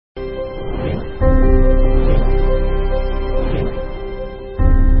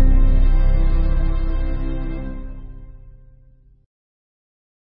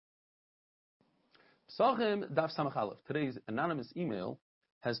Psachim Daf Samach Aleph. Today's anonymous email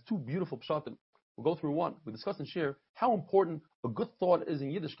has two beautiful pshatim. We'll go through one. We discuss and share how important a good thought is in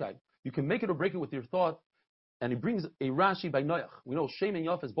Yiddishkeit. You can make it or break it with your thought. And he brings a Rashi by Noach. We know Shem and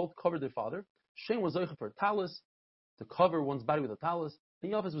Yafes both covered their father. Shem was Zoicha for a talus, to cover one's body with a talus.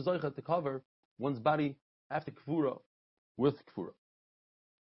 And Yafes was Zoicha to cover one's body after Kfura, with Kfura.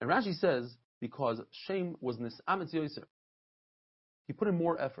 And Rashi says, because Shem was Nis'ametz Yoser, he put in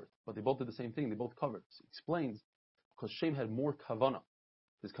more effort, but they both did the same thing. They both covered. So he explains, because Shem had more kavana.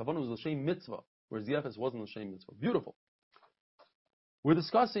 His kavana was l'shem mitzvah, whereas Yefes wasn't l'shem mitzvah. Beautiful. We're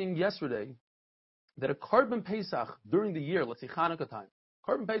discussing yesterday that a Korban Pesach during the year, let's say Hanukkah time,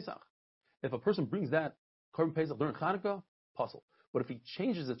 Korban Pesach, if a person brings that Korban Pesach during Hanukkah, puzzle. But if he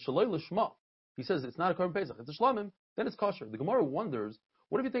changes it, Shaloi Lishma, he says it's not a Korban Pesach, it's a Shlamim, then it's kosher. The Gemara wonders,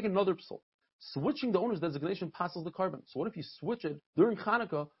 what if you take another psul? Switching the owner's designation passes the carbon. So what if you switch it during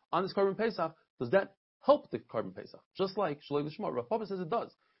Hanukkah on this Korban Pesach? Does that help the Korban Pesach? Just like Shaloi Lishma. Rav Papa says it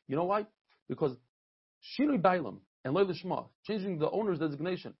does. You know why? Because Shinui Bailam and Loi Lishma, changing the owner's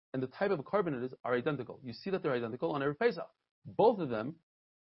designation and the type of a carbon it is, are identical. You see that they're identical on every Pesach. Both of them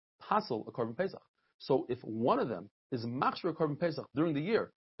passel a Korban Pesach. So if one of them is machshir a Korban Pesach during the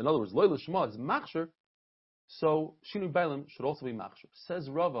year, in other words, Loi Lishma is machshir, so Shinui Bailam should also be machshir. Says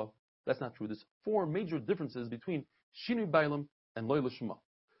Rava, that's not true. There's four major differences between Shinui Bailam and Loi Lishma.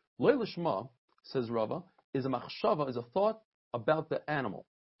 Loi Lishma, says Rava, is a machshava, is a thought about the animal.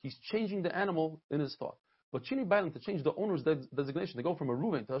 He's changing the animal in his thought. But Shinui Bailam, to change the owner's designation, to go from a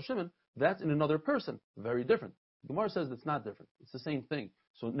Reuven to a Shimon, that's in another person. Very different. Gemara says it's not different. It's the same thing.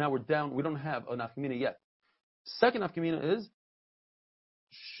 So now we're down, we don't have a nafkamina yet. Second nafkamina is,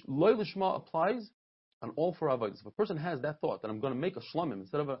 Loi Lishma applies on all four avodas. If a person has that thought that I'm going to make a shlamim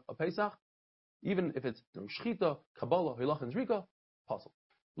instead of a Pesach, even if it's shchita, kabbalah, hilach, and zrika, possible.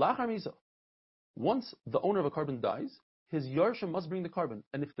 La'achar misa. Once the owner of a carbon dies, his yarsha must bring the carbon.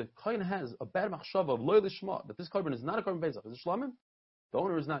 And if the kohen has a bad machshava of loy lishma, that this carbon is not a carbon Pesach, it's a shlamim, the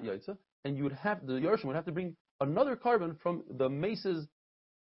owner is not yaitza, and the yarsha would have to bring another carbon from the mace's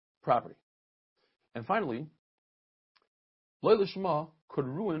property. And finally, loy lishma could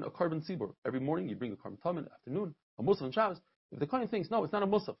ruin a carbon tzibur. Every morning you bring a carbon tamid, afternoon, a musaf and Shabbos. If the kohen thinks, no, it's not a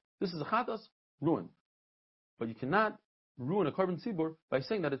musaf, this is a chatas, ruin. But you cannot ruin a carbon tzibur by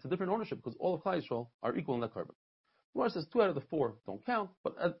saying that it's a different ownership, because all of Klal Yisrael are equal in that carbon. Gemara says 2 out of the 4 don't count,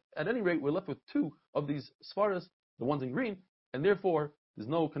 but at any rate, we're left with 2 of these svaras, the ones in green, and therefore there's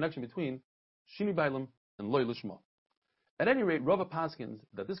no connection between Shinui Bailam and Loi Lishma. At any rate, Rava paskins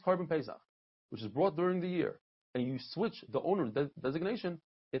that this carbon Pesach, which is brought during the year, and you switch the owner designation,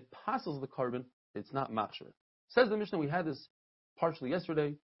 it passes the carbon, it's not machshir. Says the Mishnah, we had this partially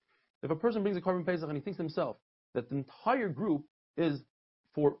yesterday. If a person brings a carbon Pesach and he thinks to himself that the entire group is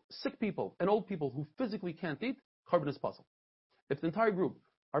for sick people and old people who physically can't eat, carbon is possible. If the entire group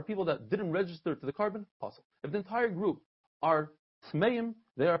are people that didn't register to the carbon, possible. If the entire group are tmeim,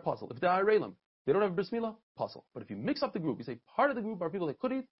 they are possible. If they are reilim, they don't have bris milah, possible. But if you mix up the group, you say part of the group are people that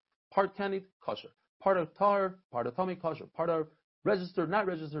could eat, part can eat, kosher. Part are tar, part are tamei, kosher. Part are registered, not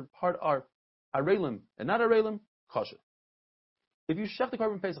registered. Part are areilim and not areilim, kosher. If you shech the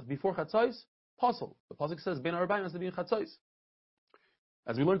carbon Pesach before chatzos, possible. The pasuk says ben arbaim has to be in chatzos.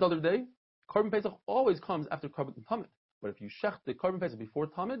 As we learned the other day, carbon Pesach always comes after carbon tamid. But if you shech the carbon Pesach before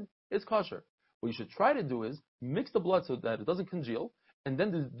tamid, it's kosher. What you should try to do is mix the blood so that it doesn't congeal, and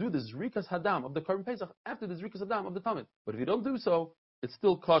then do the zrikas hadam of the carbon Pesach after the zrikas hadam of the tamid. But if you don't do so, it's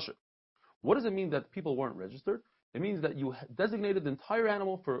still kosher. What does it mean that people weren't registered? It means that you designated the entire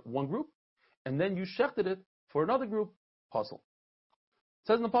animal for one group, and then you shechted it for another group, puzzle. It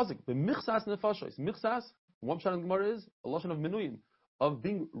says in the pasuk, "B'michsas nefashos." Michsas, one pshat in Gemara is a lashon of menuyim, of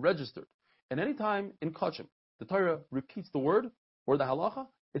being registered. And anytime in Kachim, the Torah repeats the word or the halacha,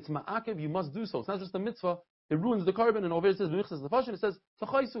 it's ma'akev, you must do so. It's not just a mitzvah, it ruins the carbon, and over it says michsas nefashos, it says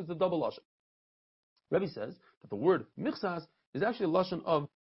tachaisu, it's the double lashon. Rebbe says that the word michsas is actually a lashon of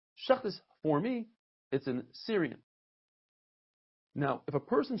shechtis for me, it's in Syrian. Now, if a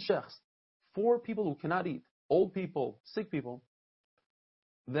person shechs for people who cannot eat, old people, sick people,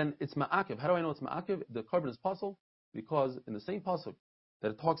 then it's ma'akev. How do I know it's ma'akev? The carbon is possible because in the same pasuk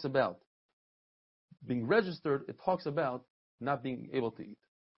that it talks about being registered, it talks about not being able to eat.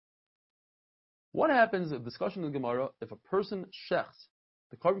 What happens, a discussion in the Gemara, if a person shechs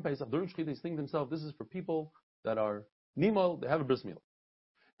the carbon Pesach during Shechita, he's thinking to himself, this is for people that are nimal, they have a bris milah.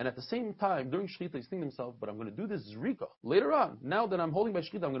 And at the same time, during Shechita, he's thinking to himself, but I'm going to do this zrika later on. Now that I'm holding by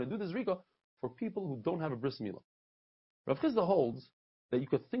Shechita, I'm going to do this zrika for people who don't have a bris milah. Rav Chizda holds that you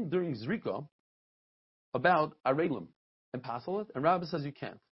could think during zrika about areilim and passel it, and Rabbi says you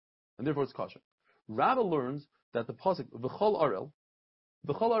can't, and therefore it's kosher. Rabba learns that the pasuk v'chol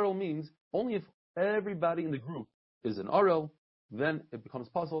arel means only if everybody in the group is an arel, then it becomes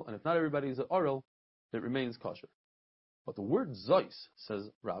possible, and if not everybody is an arel, it remains kosher. But the word zois, says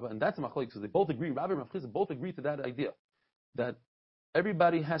Rabba, and that's a machlokes, because they both agree, Rabba and Rav Chisda both agree to that idea, that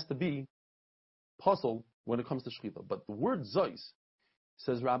everybody has to be puzzle when it comes to shechita. But the word zois,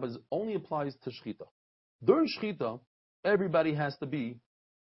 says Rabba, only applies to shechita. During shechita, everybody has to be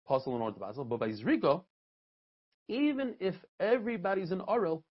puzzle in order to puzzle. But by zrika, even if everybody's an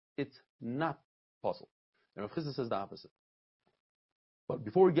arel, it's not puzzle. And Rav Chisda says the opposite. But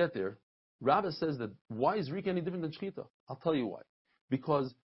before we get there, Rabba says that why is zrika any different than shechita? I'll tell you why.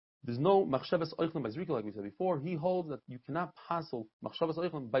 Because there's no machshavas oichlin by zrika, like we said before. He holds that you cannot puzzle machshavas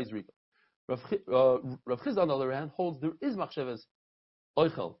oichlin by zrika. Rav Chisda, on the other hand, holds there is machshavas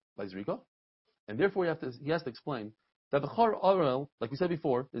oichel by zrika, and therefore he has to explain that the char arel, like we said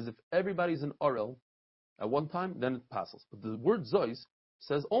before, is if everybody's an arel at one time, then it passes. But the word zois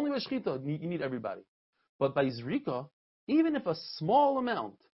says only by shechita you need everybody. But by zrika, even if a small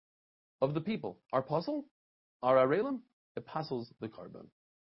amount of the people are puzzled, are arelim, it passes the carbon.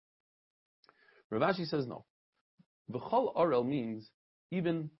 Rav Ashi says no. V'chol arel means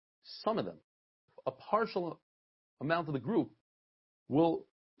even some of them, a partial amount of the group will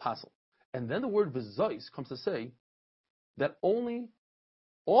passel. And then the word v'zois comes to say that only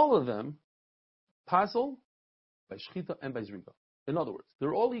all of them passel by shechita and by zrika. In other words,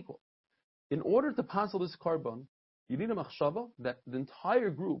 they're all equal. In order to passel this carbon, you need a machshava that the entire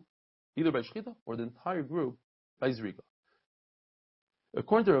group, either by shechita or the entire group by zrika.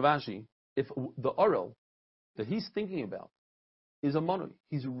 According to Rav Ashi, if the arel that he's thinking about is a monoi,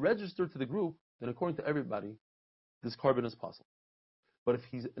 he's registered to the group, then according to everybody, this carbon is possible. But if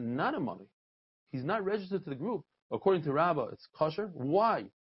he's not a monoi, he's not registered to the group, according to Rabbah, it's kosher. Why?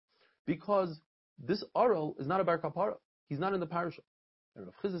 Because this arel is not a bar kapara. He's not in the parasha. And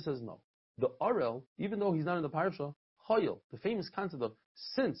Rav Chisda says no. The arel, even though he's not in the parasha, chayil, the famous concept of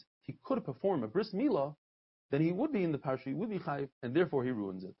since he could perform a bris milah, then he would be in the parasha, he would be chayiv, and therefore he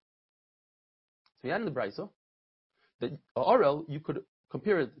ruins it. So he had in the brisa that arel, you could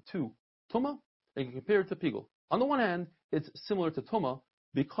compare it to tuma, and you can compare it to pigul. On the one hand, it's similar to tuma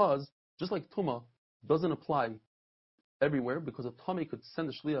because just like tuma doesn't apply everywhere, because a tummy could send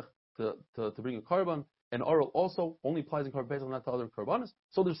a shliach to bring a carbon, and arel also only applies in carbon pesach, not to other carbonas,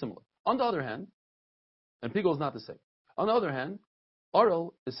 so they're similar. On the other hand, and pigul is not the same. On the other hand,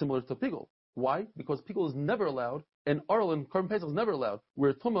 arel is similar to pigul. Why? Because pigul is never allowed, and arel and carbon pesach is never allowed.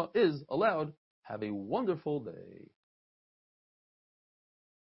 Where tuma is allowed. Have a wonderful day.